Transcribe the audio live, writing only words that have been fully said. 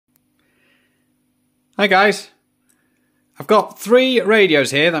Hi guys, I've got 3 radios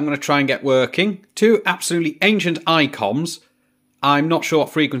here that I'm going to try and get working. 2 absolutely ancient Icoms. I'm not sure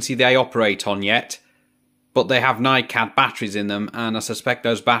what frequency they operate on yet, but they have knackered batteries in them, and I suspect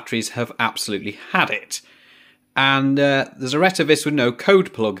those batteries have absolutely had it. And there's a Retevis with no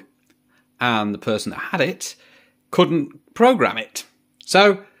code plug, and the person that had it couldn't program it.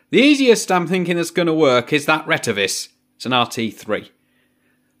 So the easiest I'm thinking that's going to work is that Retevis. It's an RT3.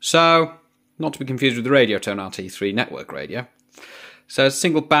 So, not to be confused with the Radiotone RT3 network radio. So a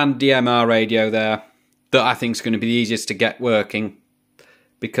single band DMR radio there that I think is going to be the easiest to get working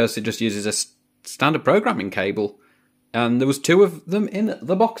because it just uses a standard programming cable. And there was 2 of them in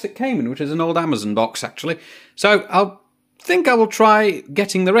the box it came in, which is an old Amazon box actually. So I think I will try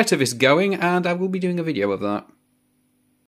getting the Retevis going, and I will be doing a video of that.